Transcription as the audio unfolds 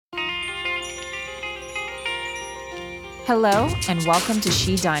Hello and welcome to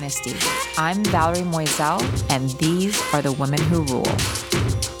She Dynasty. I'm Valerie Moiselle, and these are the women who rule.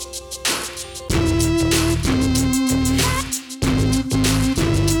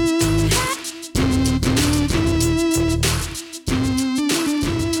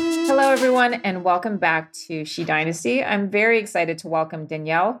 Hello, everyone, and welcome back to She Dynasty. I'm very excited to welcome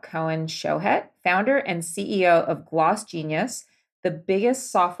Danielle Cohen-Shohet, founder and CEO of Gloss Genius, the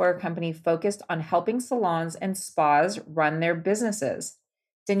biggest software company focused on helping salons and spas run their businesses.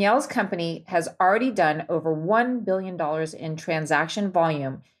 Danielle's company has already done over $1 billion in transaction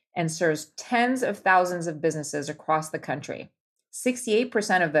volume and serves tens of thousands of businesses across the country.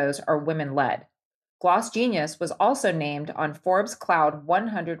 68% of those are women-led. Gloss Genius was also named on Forbes Cloud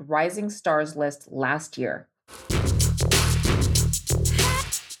 100 Rising Stars list last year.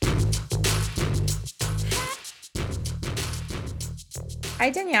 Hi,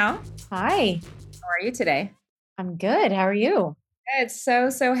 Danielle. Hi. How are you today? I'm good. How are you? It's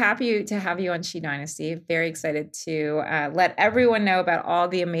so happy to have you on She Dynasty. Very excited to let everyone know about all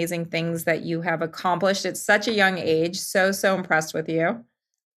the amazing things that you have accomplished at such a young age. So impressed with you.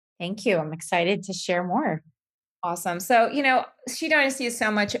 Thank you. I'm excited to share more. Awesome. So, She Dynasty is so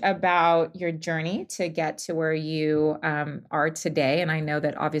much about your journey to get to where you are today. And I know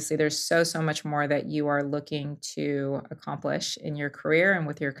that obviously there's so much more that you are looking to accomplish in your career and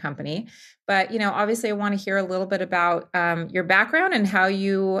with your company. But, obviously I want to hear a little bit about your background and how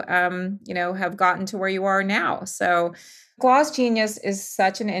you, have gotten to where you are now. So Gloss Genius is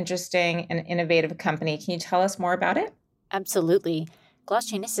such an interesting and innovative company. Can you tell us more about it? Absolutely. Gloss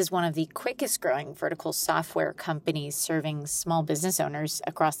Genius is one of the quickest growing vertical software companies serving small business owners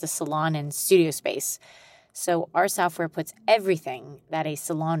across the salon and studio space. So our software puts everything that a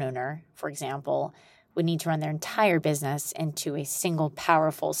salon owner, for example, would need to run their entire business into a single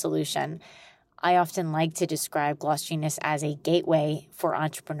powerful solution. I often like to describe Gloss Genius as a gateway for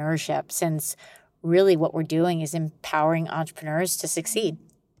entrepreneurship, since really what we're doing is empowering entrepreneurs to succeed.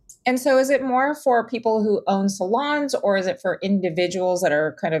 And so is it more for people who own salons, or is it for individuals that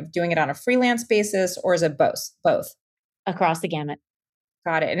are kind of doing it on a freelance basis, or is it both? Both. Across the gamut.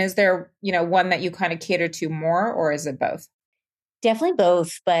 Got it. And is there, one that you kind of cater to more, or is it both? Definitely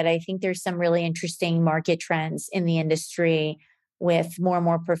both, but I think there's some really interesting market trends in the industry with more and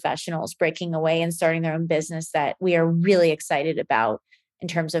more professionals breaking away and starting their own business that we are really excited about in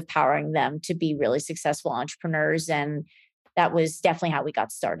terms of powering them to be really successful entrepreneurs. And that was definitely how we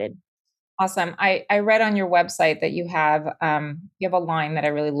got started. Awesome. I read on your website that you have a line that I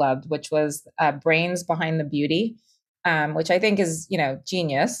really loved, which was brains behind the beauty, which I think is,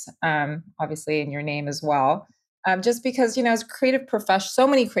 genius, obviously in your name as well. Just because, as so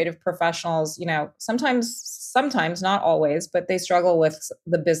many creative professionals, sometimes, not always, but they struggle with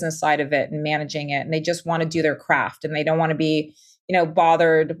the business side of it and managing it. And they just want to do their craft and they don't want to be,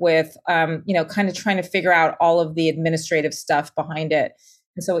 bothered with, kind of trying to figure out all of the administrative stuff behind it.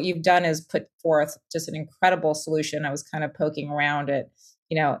 And so what you've done is put forth just an incredible solution. I was kind of poking around at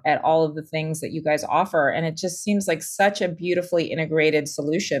all of the things that you guys offer. And it just seems like such a beautifully integrated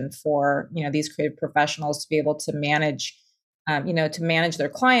solution for, these creative professionals to be able to manage, to manage their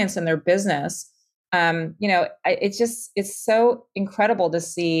clients and their business. It's so incredible to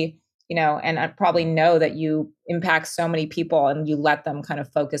see, and I probably know that you impact so many people and you let them kind of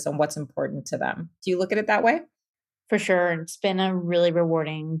focus on what's important to them. Do you look at it that way? For sure. It's been a really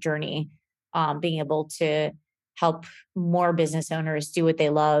rewarding journey, being able to help more business owners do what they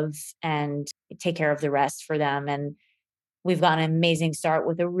love and take care of the rest for them. And we've got an amazing start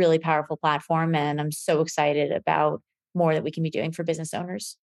with a really powerful platform. And I'm so excited about more that we can be doing for business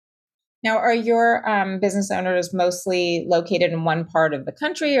owners. Now, are your business owners mostly located in one part of the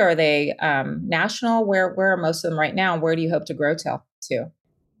country, or are they national? Where are most of them right now? Where do you hope to grow to?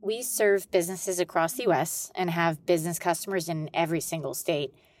 We serve businesses across the U.S. and have business customers in every single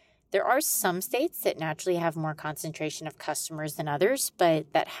state. There are some states that naturally have more concentration of customers than others,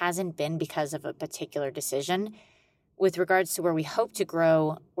 but that hasn't been because of a particular decision. With regards to where we hope to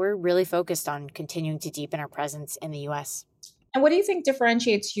grow, we're really focused on continuing to deepen our presence in the U.S. And what do you think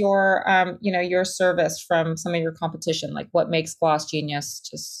differentiates your, your service from some of your competition? Like what makes Gloss Genius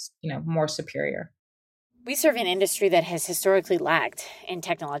just, more superior? We serve an industry that has historically lagged in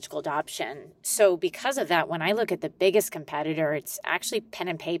technological adoption. So because of that, when I look at the biggest competitor, it's actually pen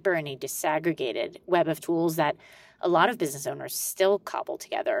and paper and a disaggregated web of tools that a lot of business owners still cobble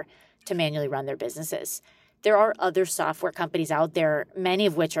together to manually run their businesses. There are other software companies out there, many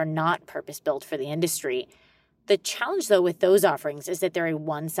of which are not purpose-built for the industry. The challenge, though, with those offerings is that they're a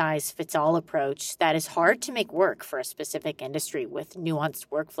one-size-fits-all approach that is hard to make work for a specific industry with nuanced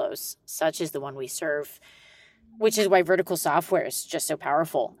workflows, such as the one we serve. which is why vertical software is just so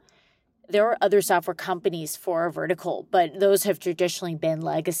powerful. There are other software companies for a vertical, but those have traditionally been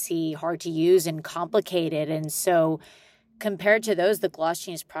legacy, hard to use, and complicated. And so compared to those, the Gloss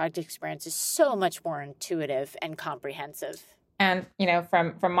Genius product experience is so much more intuitive and comprehensive. And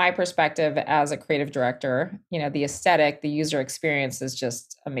from my perspective as a creative director, the aesthetic, the user experience is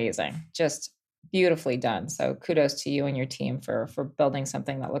just amazing, just beautifully done. So kudos to you and your team for building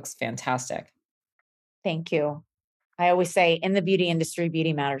something that looks fantastic. Thank you. I always say in the beauty industry,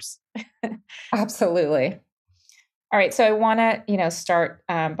 beauty matters. Absolutely. All right. So I want to, start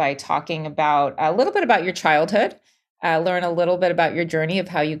by talking about a little bit about your childhood, learn a little bit about your journey of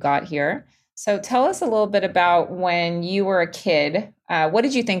how you got here. So tell us a little bit about when you were a kid. What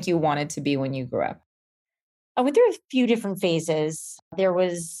did you think you wanted to be when you grew up? I went through a few different phases. There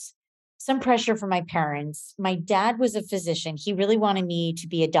was some pressure from my parents. My dad was a physician. He really wanted me to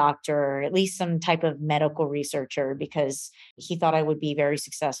be a doctor, or at least some type of medical researcher, because he thought I would be very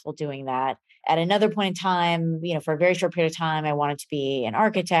successful doing that. At another point in time, for a very short period of time, I wanted to be an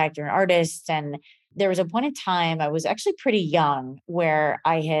architect or an artist. And there was a point in time, I was actually pretty young, where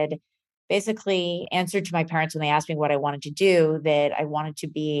I had basically answered to my parents when they asked me what I wanted to do, that I wanted to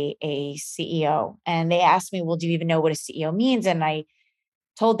be a CEO. And they asked me, well, do you even know what a CEO means? And I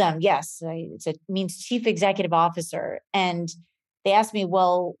told them, yes, it means chief executive officer. And they asked me,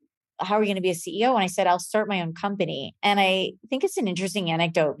 well, how are you going to be a CEO? And I said, I'll start my own company. And I think it's an interesting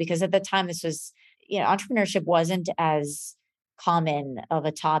anecdote because at the time this was, entrepreneurship wasn't as common of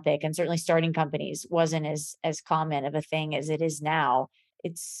a topic. And certainly starting companies wasn't as common of a thing as it is now.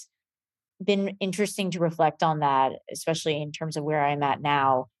 It's been interesting to reflect on that, especially in terms of where I'm at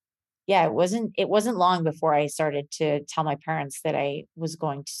now. Yeah, it wasn't long before I started to tell my parents that I was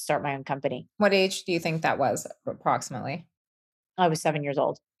going to start my own company. What age do you think that was approximately? I was 7 years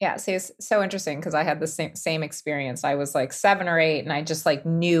old. Yeah, see, it's so interesting because I had the same experience. I was like 7 or 8, and I just like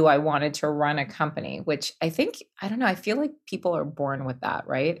knew I wanted to run a company. Which I don't know. I feel like people are born with that,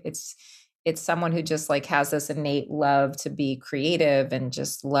 right? It's someone who just like has this innate love to be creative and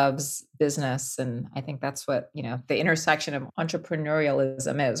just loves business, and I think that's what the intersection of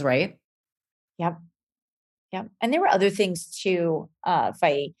entrepreneurialism is, right? Yep, yep. And there were other things too. If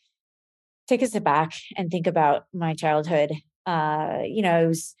I take a step back and think about my childhood, I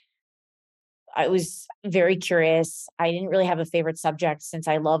was very curious. I didn't really have a favorite subject since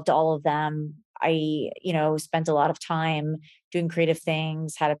I loved all of them. I spent a lot of time doing creative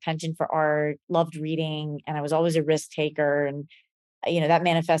things, had a penchant for art, loved reading, and I was always a risk taker. And, that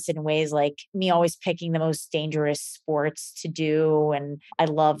manifested in ways like me always picking the most dangerous sports to do. And I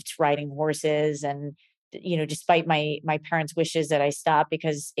loved riding horses. And, despite my parents' wishes that I stop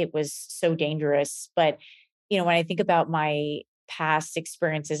because it was so dangerous. But, when I think about my past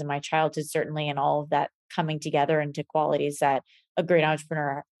experiences in my childhood, certainly, and all of that coming together into qualities that a great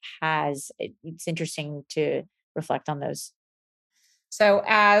entrepreneur has, it's interesting to reflect on those. So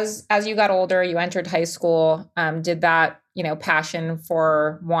as you got older, you entered high school. Did that passion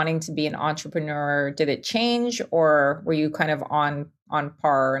for wanting to be an entrepreneur, did it change, or were you kind of on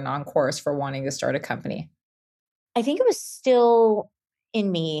par and on course for wanting to start a company? I think it was still in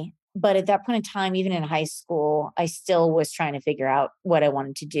me, but at that point in time, even in high school, I still was trying to figure out what I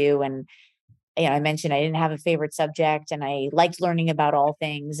wanted to do. And I mentioned I didn't have a favorite subject and I liked learning about all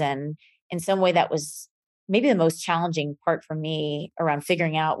things. And in some way, that was maybe the most challenging part for me around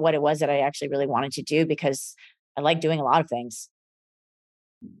figuring out what it was that I actually really wanted to do because I like doing a lot of things.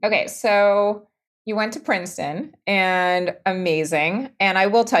 Okay, so you went to Princeton and amazing. And I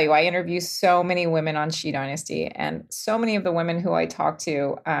will tell you, I interview so many women on She Dynasty, and so many of the women who I talk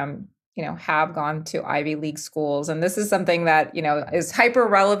to, have gone to Ivy League schools. And this is something that, is hyper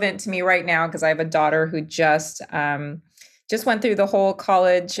relevant to me right now because I have a daughter who just went through the whole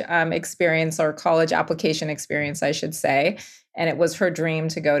college experience, or college application experience, I should say. And it was her dream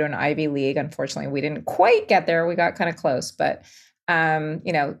to go to an Ivy League. Unfortunately, we didn't quite get there. We got kind of close, but I'm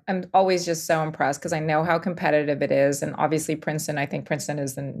always just so impressed because I know how competitive it is. And obviously Princeton, I think Princeton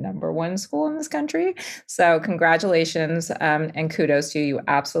is the number one school in this country. So congratulations, and kudos to you. You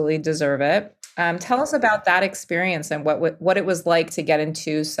absolutely deserve it. Tell us about that experience and what it was like to get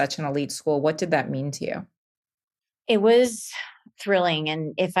into such an elite school. What did that mean to you? It was thrilling.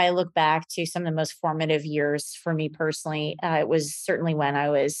 And if I look back to some of the most formative years for me personally, it was certainly when I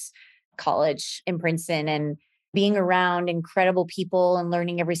was college in Princeton and being around incredible people and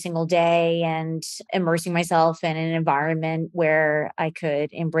learning every single day and immersing myself in an environment where I could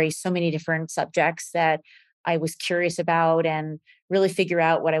embrace so many different subjects that I was curious about and really figure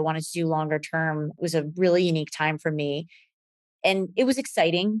out what I wanted to do longer term. It was a really unique time for me. And it was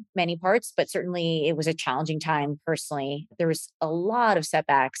exciting, many parts, but certainly it was a challenging time personally. There was a lot of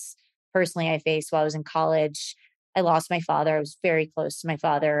setbacks personally I faced while I was in college. I lost my father. I was very close to my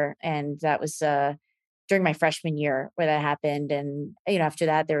father. And that was during my freshman year where that happened. And, after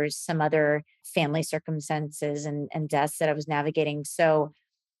that, there was some other family circumstances and deaths that I was navigating. So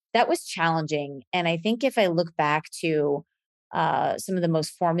that was challenging. And I think if I look back to some of the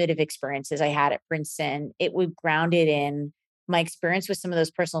most formative experiences I had at Princeton, it would grounded in my experience with some of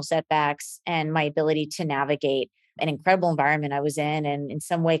those personal setbacks and my ability to navigate an incredible environment I was in and in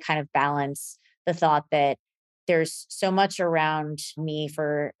some way kind of balance the thought that there's so much around me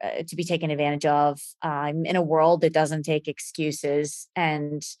for to be taken advantage of. I'm in a world that doesn't take excuses,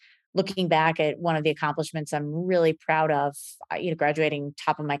 and looking back at one of the accomplishments I'm really proud of, graduating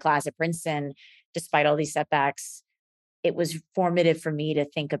top of my class at Princeton, despite all these setbacks, it was formative for me to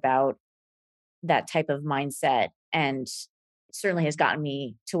think about that type of mindset, and it certainly has gotten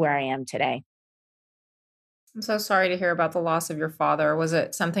me to where I am today. I'm so sorry to hear about the loss of your father. Was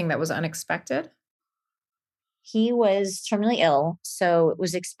it something that was unexpected? He was terminally ill, so it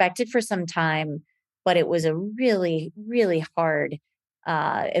was expected for some time, but it was a really, really hard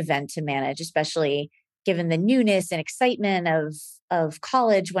event to manage, especially given the newness and excitement of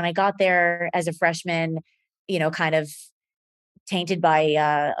college. When I got there as a freshman, kind of tainted by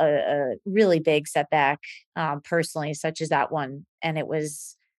a really big setback personally, such as that one, and it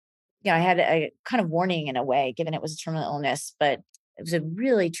was, I had a kind of warning in a way, given it was a terminal illness, but it was a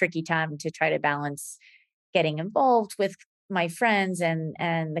really tricky time to try to balance getting involved with my friends and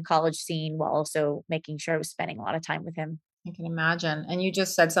the college scene while also making sure I was spending a lot of time with him. I can imagine. And you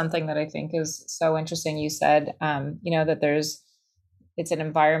just said something that I think is so interesting. You said, that it's an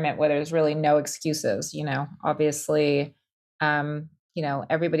environment where there's really no excuses. Obviously,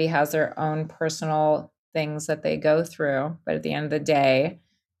 everybody has their own personal things that they go through, but at the end of the day,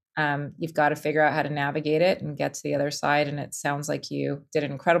 you've got to figure out how to navigate it and get to the other side. And it sounds like you did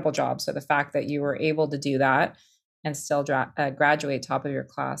an incredible job. So the fact that you were able to do that and still graduate top of your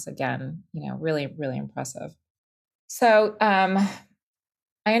class again, really, really impressive. So I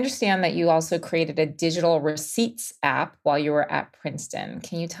understand that you also created a digital receipts app while you were at Princeton.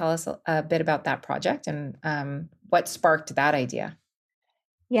 Can you tell us a bit about that project and what sparked that idea?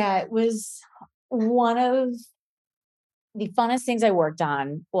 Yeah, it was one of the funnest things I worked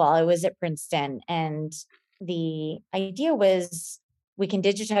on while I was at Princeton. And the idea was we can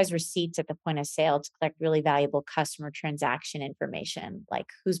digitize receipts at the point of sale to collect really valuable customer transaction information, like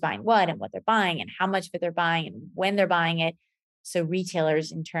who's buying what and what they're buying and how much of it they're buying and when they're buying it. So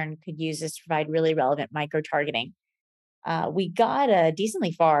retailers in turn could use this to provide really relevant micro targeting. We got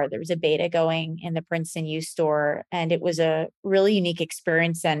decently far. There was a beta going in the Princeton U store, and it was a really unique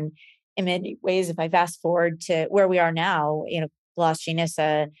experience. And in many ways, if I fast forward to where we are now, Gloss Genius,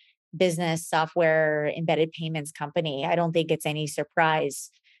 a business software embedded payments company, I don't think it's any surprise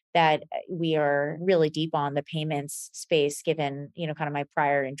that we are really deep on the payments space, given, kind of my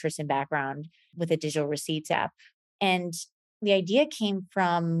prior interest and background with a digital receipts app. And the idea came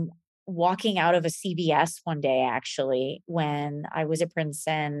from walking out of a CVS one day, actually, when I was at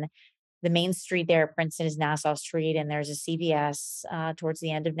Princeton. The main street there at Princeton is Nassau Street, and there's a CVS towards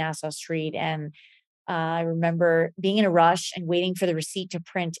the end of Nassau Street. And I remember being in a rush and waiting for the receipt to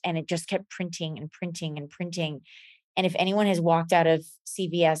print, and it just kept printing and printing and printing. And if anyone has walked out of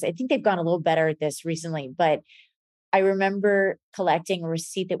CVS, I think they've gone a little better at this recently, but I remember collecting a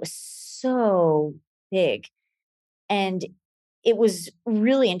receipt that was so big. And it was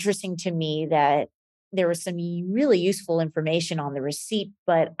really interesting to me that there was some really useful information on the receipt,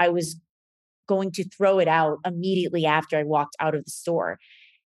 but I was going to throw it out immediately after I walked out of the store.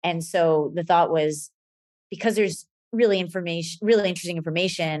 And so the thought was, because there's really interesting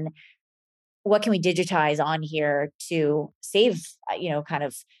information, what can we digitize on here to save, kind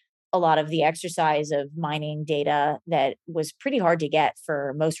of a lot of the exercise of mining data that was pretty hard to get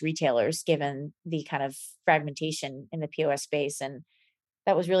for most retailers, given the kind of fragmentation in the POS space. And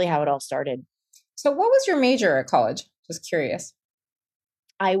that was really how it all started. So what was your major at college? Just curious.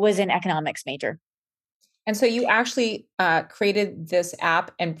 I was an economics major. And so you actually created this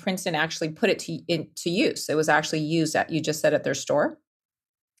app, and Princeton actually put it into use. It was actually used at, you just said, at their store?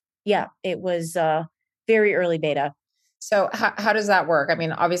 Yeah, it was very early beta. So how does that work? I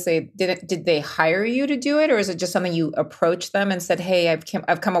mean, obviously, did they hire you to do it, or is it just something you approached them and said, "Hey, I've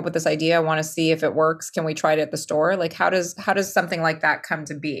come up with this idea. I want to see if it works. Can we try it at the store?" Like, how does something like that come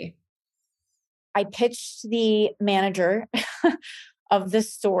to be? I pitched the manager of the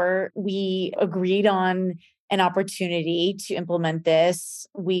store. We agreed on an opportunity to implement this.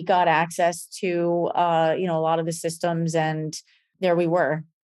 We got access to, a lot of the systems, and there we were.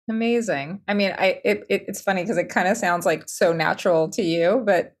 Amazing. I mean, it's funny because it kind of sounds like so natural to you,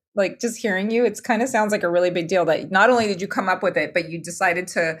 but like just hearing you, it's kind of sounds like a really big deal that not only did you come up with it, but you decided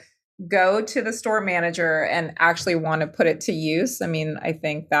to go to the store manager and actually want to put it to use. I mean, I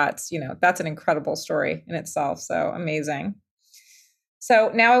think that's an incredible story in itself. So amazing.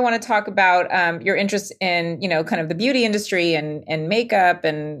 So now I want to talk about your interest in, kind of the beauty industry and makeup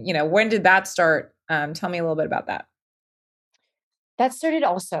and, when did that start? Tell me a little bit about that. That started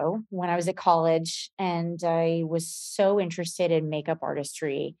also when I was at college, and I was so interested in makeup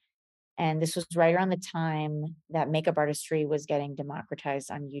artistry. And this was right around the time that makeup artistry was getting democratized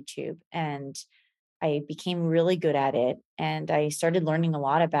on YouTube. And I became really good at it. And I started learning a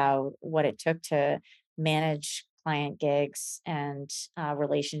lot about what it took to manage client gigs and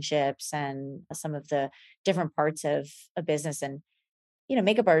relationships and some of the different parts of a business. And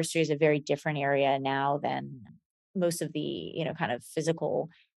makeup artistry is a very different area now than most of the, kind of physical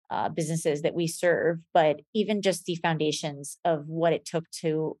businesses that we serve. But even just the foundations of what it took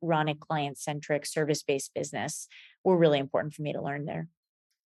to run a client centric service based business were really important for me to learn there.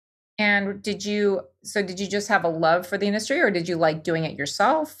 And did you just have a love for the industry or did you like doing it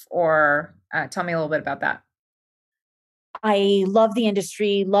yourself? Or tell me a little bit about that. I love the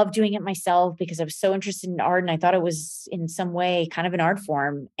industry, love doing it myself because I was so interested in art and I thought it was in some way kind of an art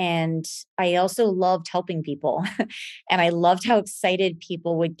form. And I also loved helping people. And I loved how excited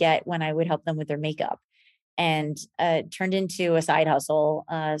people would get when I would help them with their makeup. And turned into a side hustle,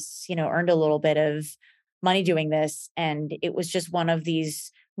 earned a little bit of money doing this. And it was just one of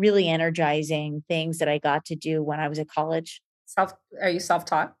these really energizing things that I got to do when I was at college. Are you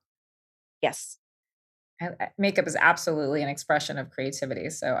self-taught? Yes. Makeup is absolutely an expression of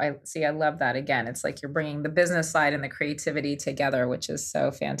creativity. So I love that. Again, it's like you're bringing the business side and the creativity together, which is so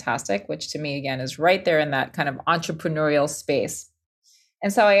fantastic, which to me, again, is right there in that kind of entrepreneurial space.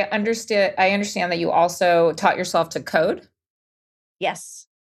 And so I understand that you also taught yourself to code. Yes.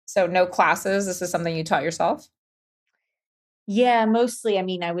 So no classes. This is something you taught yourself. Yeah, mostly. I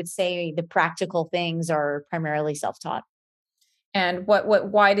mean, I would say the practical things are primarily self-taught. And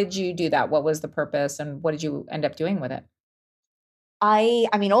why did you do that? What was the purpose and what did you end up doing with it? I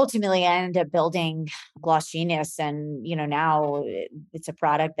mean, ultimately, I ended up building Gloss Genius, and now it's a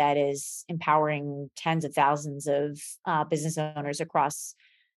product that is empowering tens of thousands of business owners across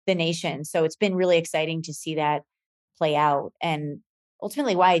the nation. So it's been really exciting to see that play out. And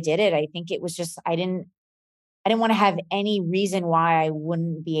ultimately, why I did it, I think it was just I didn't want to have any reason why I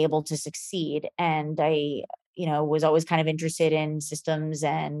wouldn't be able to succeed. And I, was always kind of interested in systems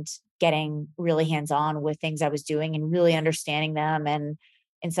and getting really hands on with things I was doing and really understanding them. And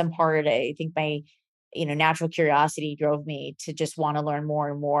in some part, I think my, natural curiosity drove me to just want to learn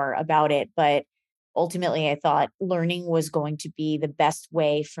more and more about it. But ultimately, I thought learning was going to be the best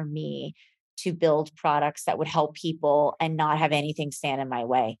way for me to build products that would help people and not have anything stand in my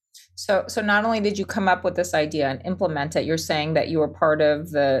way. So not only did you come up with this idea and implement it, you're saying that you were part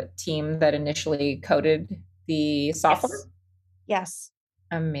of the team that initially coded the software? Yes. Yes.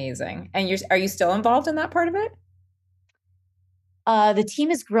 Amazing. And are you still involved in that part of it? The team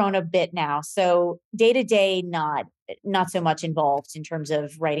has grown a bit now. So day to day, not so much involved in terms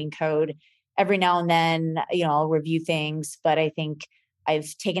of writing code. Every now and then, I'll review things, but I think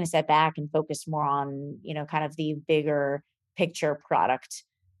I've taken a step back and focused more on, kind of the bigger picture product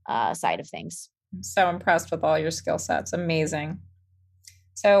side of things. I'm so impressed with all your skill sets. Amazing.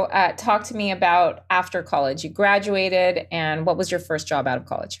 So talk to me about after college. You graduated, and what was your first job out of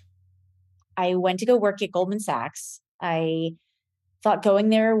college? I went to go work at Goldman Sachs. I thought going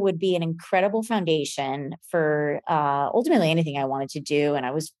there would be an incredible foundation for ultimately anything I wanted to do. And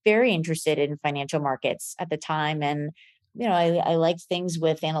I was very interested in financial markets at the time. And, I liked things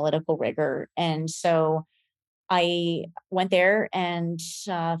with analytical rigor. And so I went there and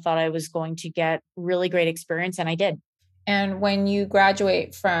thought I was going to get really great experience. And I did. And when you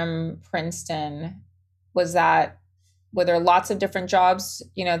graduate from Princeton, was that were there lots of different jobs,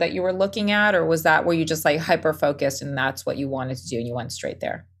 that you were looking at, or were you just like hyper focused and that's what you wanted to do and you went straight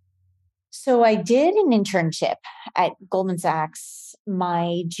there? So I did an internship at Goldman Sachs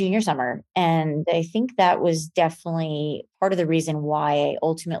my junior summer. And I think that was definitely part of the reason why I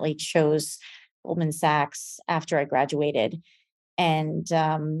ultimately chose Goldman Sachs after I graduated. And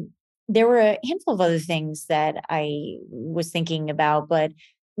there were a handful of other things that I was thinking about, but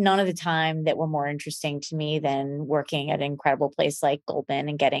none of the time that were more interesting to me than working at an incredible place like Goldman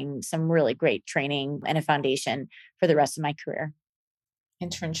and getting some really great training and a foundation for the rest of my career.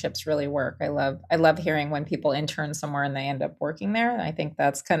 internships really work. I love hearing when people intern somewhere and they end up working there. I think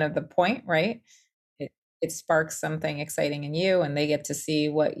that's kind of the point, right? It sparks something exciting in you and they get to see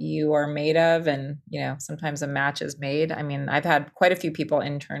what you are made of, and sometimes a match is made. I mean, I've had quite a few people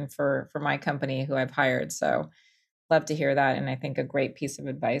intern for my company who I've hired, so love to hear that, and I think a great piece of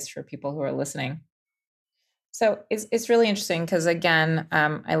advice for people who are listening. So it's really interesting because, again,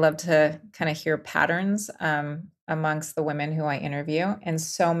 I love to kind of hear patterns amongst the women who I interview. And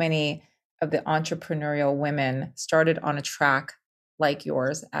so many of the entrepreneurial women started on a track like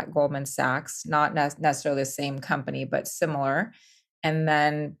yours at Goldman Sachs, not necessarily the same company, but similar, and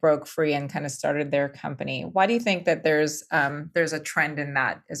then broke free and kind of started their company. Why do you think that there's a trend in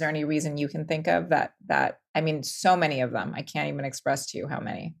that? Is there any reason you can think of that? I mean, so many of them. I can't even express to you how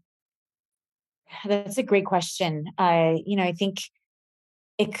many. That's a great question. I think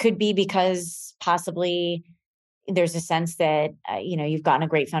it could be because possibly there's a sense that you've gotten a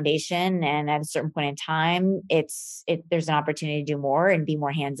great foundation, and at a certain point in time, there's an opportunity to do more and be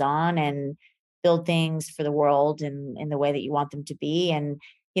more hands-on and build things for the world in the way that you want them to be. And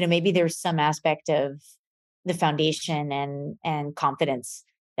maybe there's some aspect of the foundation and confidence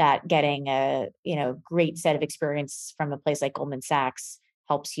that getting a great set of experience from a place like Goldman Sachs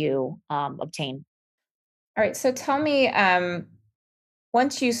helps you obtain. All right. So tell me,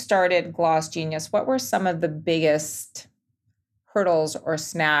 once you started Gloss Genius, what were some of the biggest hurdles or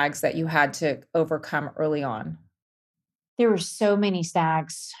snags that you had to overcome early on? There were so many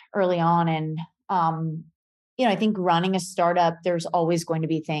snags early on. And, I think running a startup, there's always going to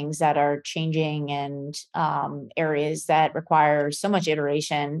be things that are changing and areas that require so much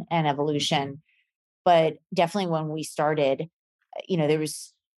iteration and evolution. But definitely when we started, there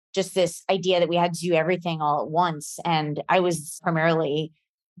was just this idea that we had to do everything all at once. And I was primarily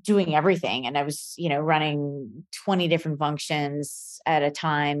doing everything. And I was, running 20 different functions at a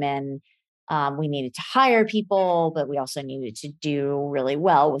time. And we needed to hire people, but we also needed to do really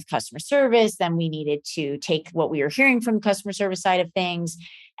well with customer service. Then we needed to take what we were hearing from the customer service side of things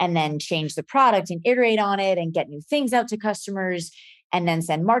and then change the product and iterate on it and get new things out to customers and then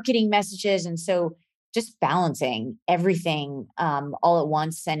send marketing messages. And so just balancing everything all at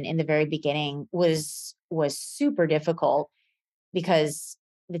once and in the very beginning was super difficult because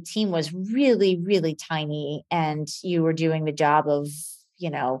the team was really, really tiny and you were doing the job of,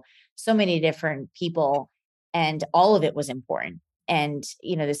 so many different people and all of it was important. And,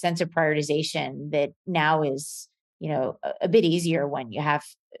 the sense of prioritization that now is, a bit easier when you have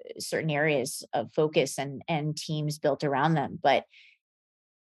certain areas of focus and teams built around them. But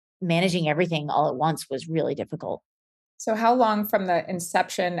managing everything all at once was really difficult. So how long from the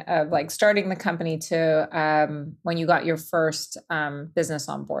inception of like starting the company to when you got your first business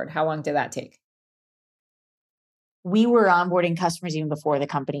on board, how long did that take? We were onboarding customers even before the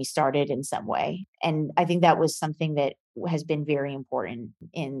company started in some way. And I think that was something that has been very important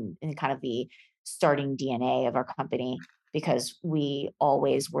in kind of the starting DNA of our company, because we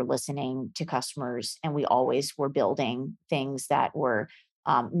always were listening to customers and we always were building things that were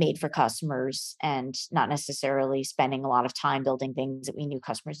made for customers and not necessarily spending a lot of time building things that we knew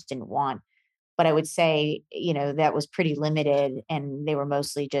customers didn't want. But I would say, that was pretty limited and they were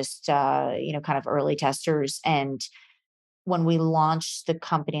mostly just, kind of early testers. And when we launched the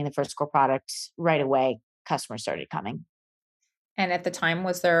company and the first core product right away, customers started coming. And at the time,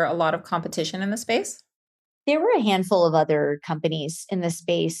 was there a lot of competition in the space? There were a handful of other companies in this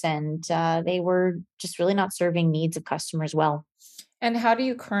space, and they were just really not serving needs of customers well. And how do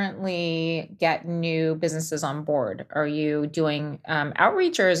you currently get new businesses on board? Are you doing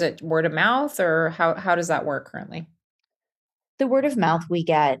outreach, or is it word of mouth, or how does that work currently? The word of mouth we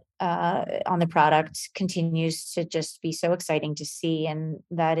get on the product continues to just be so exciting to see. And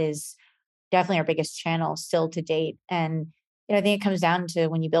that is definitely our biggest channel still to date. And I think it comes down to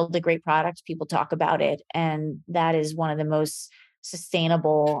when you build a great product, people talk about it. And that is one of the most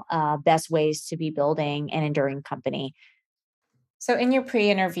sustainable, best ways to be building an enduring company. So, in your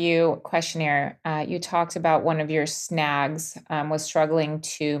pre-interview questionnaire, you talked about one of your snags was struggling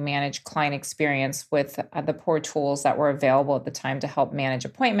to manage client experience with the poor tools that were available at the time to help manage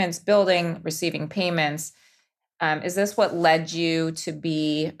appointments, building, receiving payments. Is this what led you to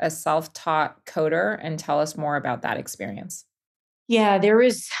be a self-taught coder? And tell us more about that experience. Yeah, there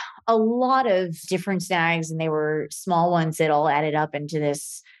was a lot of different snags, and they were small ones that all added up into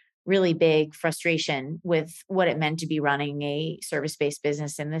this really big frustration with what it meant to be running a service-based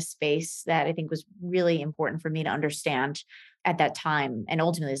business in this space that I think was really important for me to understand at that time. And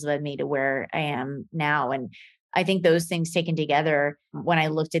ultimately has led me to where I am now. And I think those things taken together, when I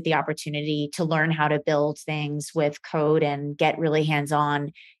looked at the opportunity to learn how to build things with code and get really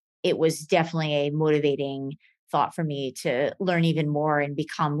hands-on, it was definitely a motivating thought for me to learn even more and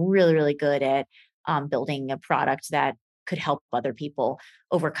become really, really good at building a product that could help other people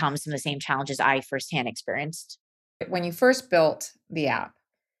overcome some of the same challenges I firsthand experienced. When you first built the app,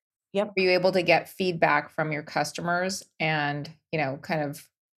 Yep. were you able to get feedback from your customers and, kind of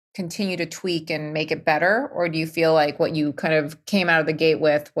continue to tweak and make it better? Or do you feel like what you kind of came out of the gate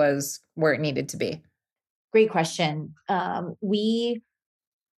with was where it needed to be? Great question.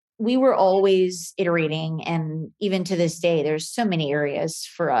 We were always iterating, and even to this day there's so many areas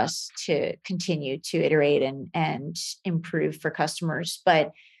for us to continue to iterate and improve for customers.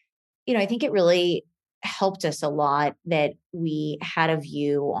 But I think it really helped us a lot that we had a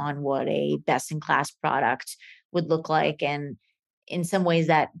view on what a best in class product would look like. And in some ways,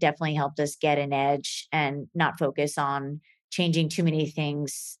 that definitely helped us get an edge and not focus on changing too many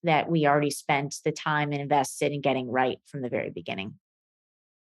things that we already spent the time and invested in getting right from the very beginning.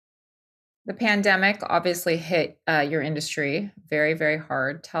 The pandemic obviously hit your industry very, very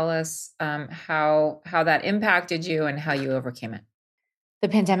hard. Tell us how that impacted you and how you overcame it. The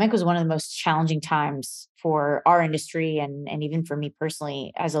pandemic was one of the most challenging times for our industry and even for me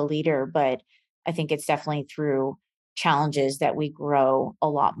personally as a leader. But I think it's definitely through challenges that we grow a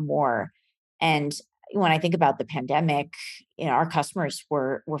lot more. And when I think about the pandemic, our customers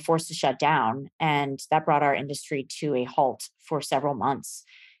were forced to shut down, and that brought our industry to a halt for several months.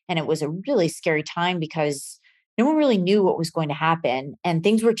 And it was a really scary time because no one really knew what was going to happen, and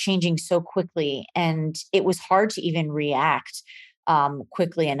things were changing so quickly, and it was hard to even react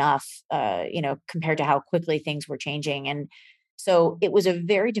quickly enough, compared to how quickly things were changing. And so it was a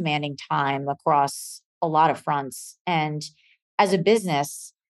very demanding time across a lot of fronts. And as a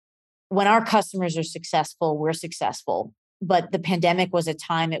business, when our customers are successful, we're successful. But the pandemic was a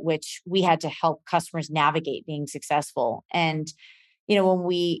time at which we had to help customers navigate being successful. And when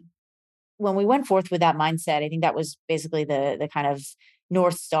we went forth with that mindset, I think that was basically the kind of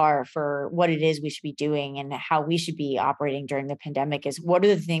North Star for what it is we should be doing and how we should be operating during the pandemic. Is what are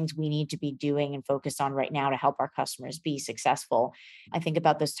the things we need to be doing and focused on right now to help our customers be successful? I think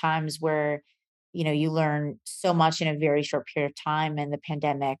about those times where, you learn so much in a very short period of time. And the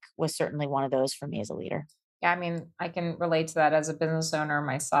pandemic was certainly one of those for me as a leader. Yeah, I mean, I can relate to that as a business owner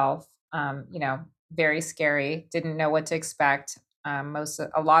myself. Very scary. Didn't know what to expect.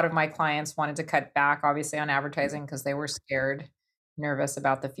 A lot of my clients wanted to cut back, obviously, on advertising because they were scared, nervous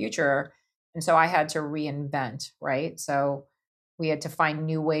about the future, and so I had to reinvent. Right, so we had to find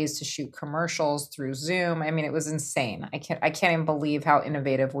new ways to shoot commercials through Zoom. I mean, it was insane. I can't even believe how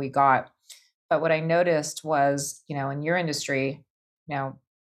innovative we got. But what I noticed was, in your industry, you know,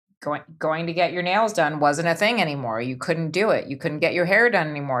 going to get your nails done wasn't a thing anymore. You couldn't do it. You couldn't get your hair done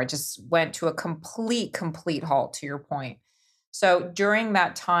anymore. It just went to a complete halt, to your point. So during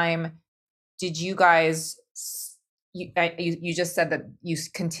that time, did you guys you just said that you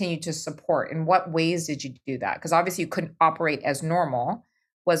continued to support. In what ways did you do that? Because obviously you couldn't operate as normal.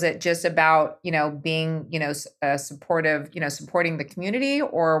 Was it just about, being, supportive, supporting the community,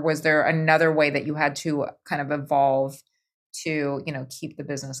 or was there another way that you had to kind of evolve to, keep the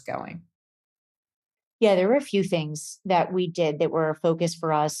business going? Yeah, there were a few things that we did that were a focus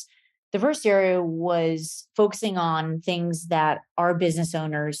for us. The first area was focusing on things that our business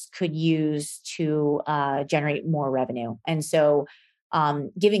owners could use to generate more revenue. And so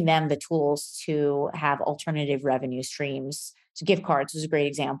giving them the tools to have alternative revenue streams. So gift cards was a great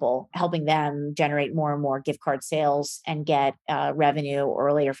example, helping them generate more and more gift card sales and get revenue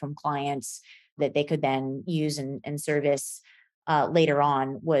earlier from clients that they could then use and service later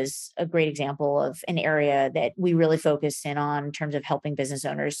on was a great example of an area that we really focused in on in terms of helping business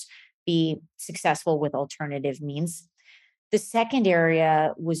owners be successful with alternative means. The second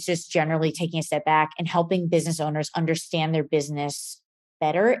area was just generally taking a step back and helping business owners understand their business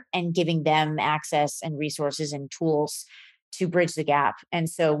better and giving them access and resources and tools to bridge the gap. And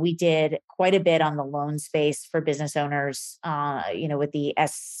so we did quite a bit on the loan space for business owners, with the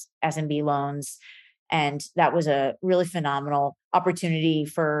SMB loans. And that was a really phenomenal opportunity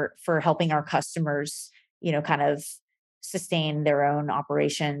for helping our customers, kind of sustain their own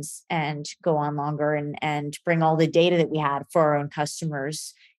operations and go on longer and bring all the data that we had for our own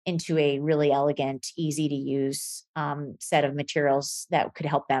customers into a really elegant, easy to use set of materials that could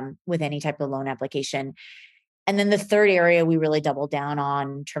help them with any type of loan application. And then the third area we really doubled down on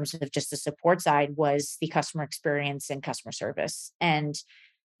in terms of just the support side was the customer experience and customer service. And,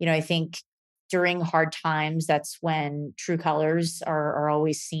 I think during hard times, that's when true colors are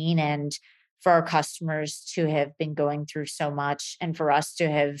always seen. And for our customers to have been going through so much and for us to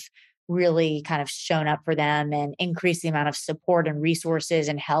have really kind of shown up for them and increased the amount of support and resources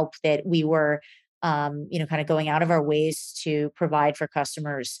and help that we were, kind of going out of our ways to provide for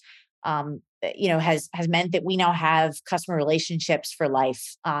customers. Has meant that we now have customer relationships for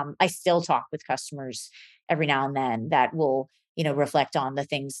life. I still talk with customers every now and then that will, reflect on the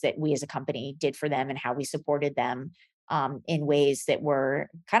things that we as a company did for them and how we supported them in ways that were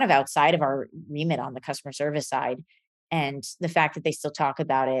kind of outside of our remit on the customer service side. And the fact that they still talk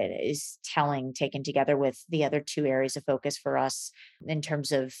about it is telling, taken together with the other two areas of focus for us in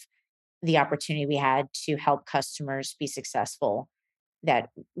terms of the opportunity we had to help customers be successful. That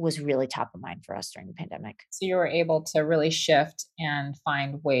was really top of mind for us during the pandemic. So you were able to really shift and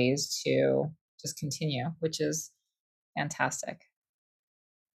find ways to just continue, which is fantastic.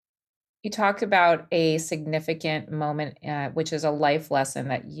 You talked about a significant moment, which is a life lesson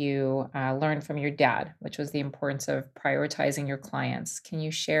that you learned from your dad, which was the importance of prioritizing your clients. Can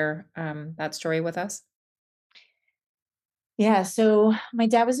you share that story with us? Yeah. So my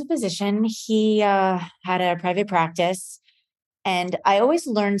dad was a physician. He had a private practice. And I always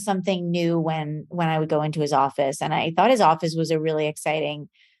learned something new when I would go into his office. And I thought his office was a really exciting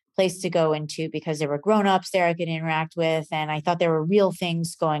place to go into because there were grown-ups there I could interact with. And I thought there were real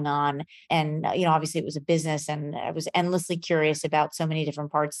things going on. And, obviously it was a business and I was endlessly curious about so many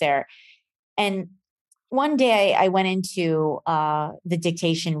different parts there. And one day I went into the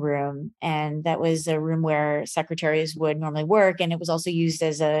dictation room, and that was a room where secretaries would normally work. And it was also used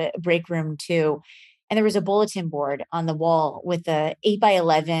as a break room too. And there was a bulletin board on the wall with a 8 by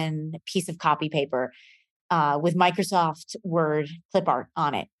 11 piece of copy paper with Microsoft Word clip art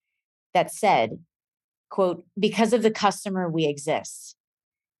on it that said, quote, "Because of the customer, we exist."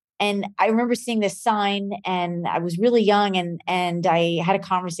 And I remember seeing this sign, and I was really young, and I had a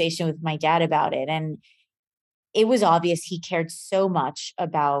conversation with my dad about it. And it was obvious he cared so much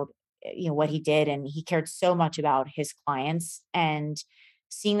about what he did, and he cared so much about his clients. And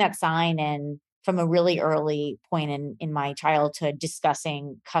seeing that sign, and from a really early point in my childhood,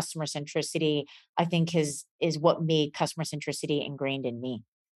 discussing customer centricity, I think is what made customer centricity ingrained in me.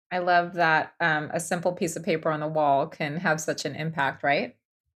 I love that a simple piece of paper on the wall can have such an impact, right?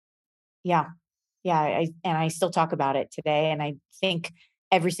 Yeah, yeah, I still talk about it today, and I think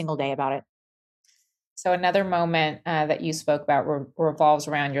every single day about it. So another moment that you spoke about revolves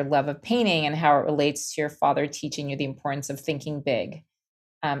around your love of painting and how it relates to your father teaching you the importance of thinking big.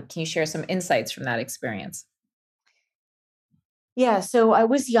 Can you share some insights from that experience? Yeah, so I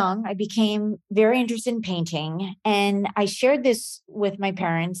was young. I became very interested in painting, and I shared this with my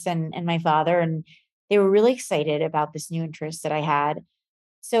parents and my father, and they were really excited about this new interest that I had.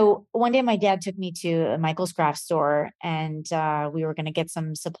 So one day, my dad took me to a Michael's craft store, and we were going to get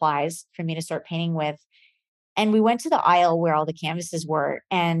some supplies for me to start painting with. And we went to the aisle where all the canvases were,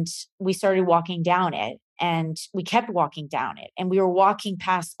 and we started walking down it, and we kept walking down it, and we were walking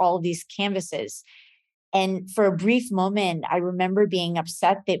past all of these canvases. And for a brief moment, I remember being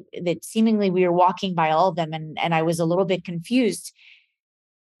upset that seemingly we were walking by all of them, and I was a little bit confused.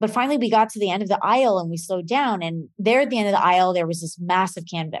 But finally we got to the end of the aisle and we slowed down. And there at the end of the aisle, there was this massive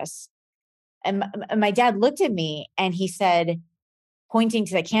canvas. And my dad looked at me and he said, pointing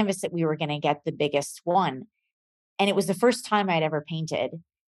to the canvas, that we were going to get the biggest one. And it was the first time I'd ever painted.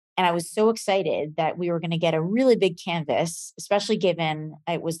 And I was so excited that we were going to get a really big canvas, especially given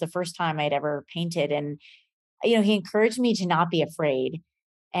it was the first time I'd ever painted. And he encouraged me to not be afraid.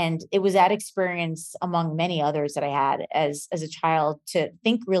 And it was that experience, among many others that I had as a child, to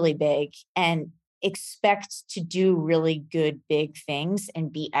think really big and expect to do really good big things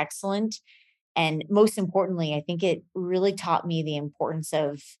and be excellent. And most importantly, I think it really taught me the importance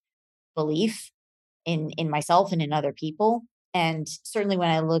of belief in myself and in other people. And certainly when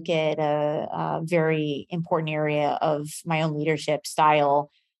I look at a very important area of my own leadership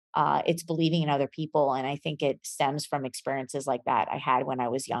style, it's believing in other people. And I think it stems from experiences like that I had when I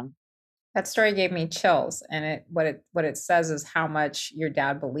was young. That story gave me chills, and what it says is how much your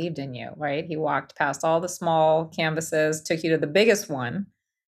dad believed in you, right? He walked past all the small canvases, took you to the biggest one,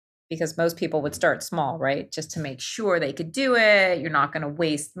 because most people would start small, right? Just to make sure they could do it. You're not going to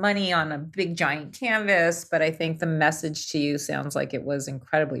waste money on a big giant canvas, but I think the message to you sounds like it was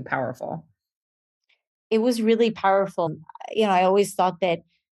incredibly powerful. It was really powerful. I always thought that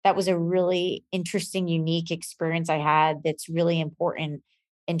that was a really interesting, unique experience I had that's really important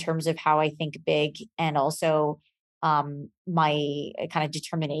in terms of how I think big, and also my kind of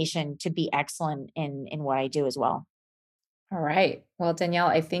determination to be excellent in what I do as well. All right. Well, Danielle,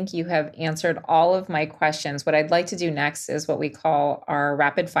 I think you have answered all of my questions. What I'd like to do next is what we call our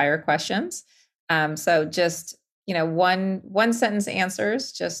rapid fire questions. So just, one sentence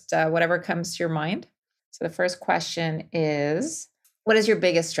answers, just whatever comes to your mind. So the first question is, what is your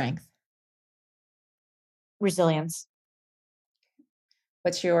biggest strength? Resilience.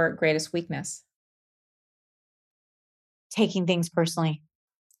 What's your greatest weakness? Taking things personally.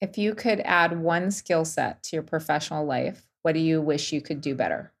 If you could add one skill set to your professional life, what do you wish you could do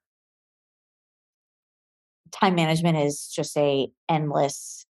better? Time management is just a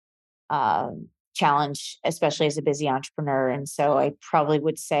endless challenge, especially as a busy entrepreneur. And so I probably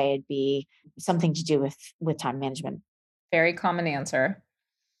would say it'd be something to do with time management. Very common answer.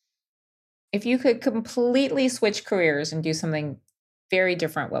 If you could completely switch careers and do something very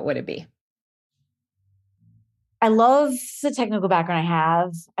different, what would it be? I love the technical background I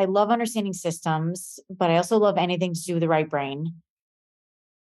have. I love understanding systems, but I also love anything to do with the right brain.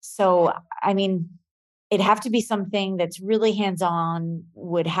 So, I mean, it'd have to be something that's really hands on,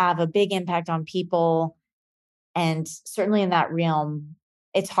 would have a big impact on people. And certainly in that realm,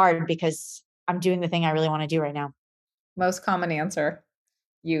 it's hard because I'm doing the thing I really want to do right now. Most common answer.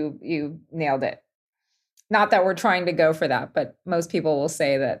 You nailed it. Not that we're trying to go for that, but most people will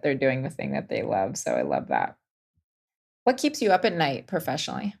say that they're doing the thing that they love. So I love that. What keeps you up at night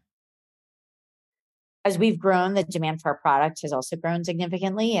professionally? As we've grown, the demand for our product has also grown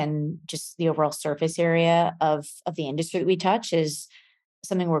significantly, and just the overall surface area of the industry that we touch is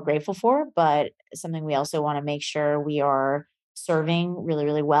something we're grateful for, but something we also want to make sure we are serving really,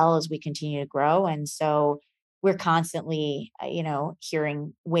 really well as we continue to grow. And so we're constantly,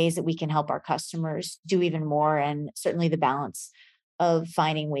 hearing ways that we can help our customers do even more. And certainly the balance of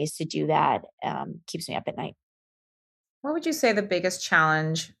finding ways to do that keeps me up at night. What would you say the biggest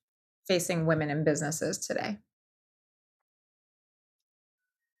challenge facing women in businesses today?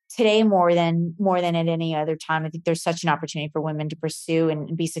 Today, more than at any other time, I think there's such an opportunity for women to pursue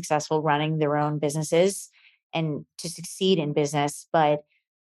and be successful running their own businesses and to succeed in business. But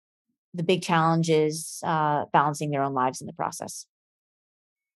the big challenge is balancing their own lives in the process.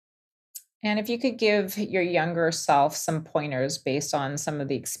 And if you could give your younger self some pointers based on some of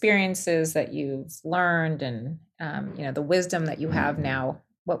the experiences that you've learned and the wisdom that you have now,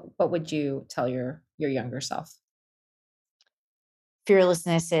 what would you tell your younger self?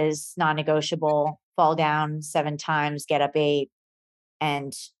 Fearlessness is non-negotiable. Fall down 7 times, get up 8.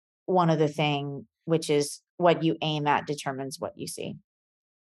 And one other thing, which is what you aim at determines what you see.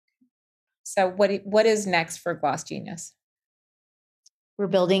 So what is next for Gloss Genius? We're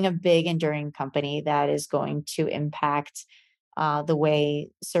building a big, enduring company that is going to impact the way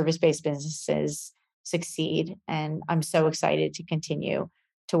service-based businesses succeed. And I'm so excited to continue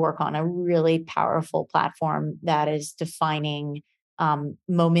to work on a really powerful platform that is defining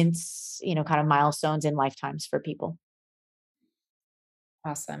moments, kind of milestones in lifetimes for people.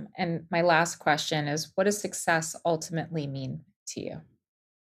 Awesome. And my last question is, what does success ultimately mean to you?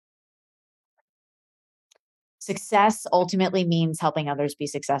 Success ultimately means helping others be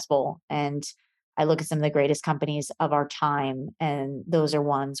successful. And I look at some of the greatest companies of our time, and those are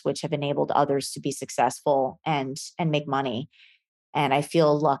ones which have enabled others to be successful and make money. And I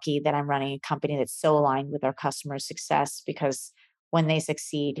feel lucky that I'm running a company that's so aligned with our customers' success because when they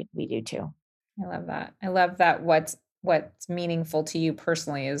succeed, we do too. I love that. I love that what's meaningful to you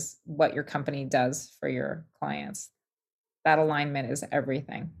personally is what your company does for your clients. That alignment is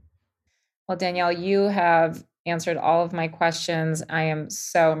everything. Well, Danielle, you have answered all of my questions. I am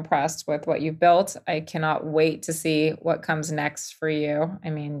so impressed with what you've built. I cannot wait to see what comes next for you. I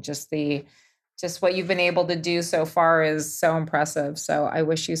mean, just what you've been able to do so far is so impressive. So I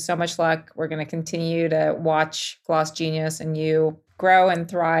wish you so much luck. We're going to continue to watch Gloss Genius and you grow and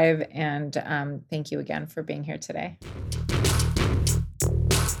thrive. And thank you again for being here today.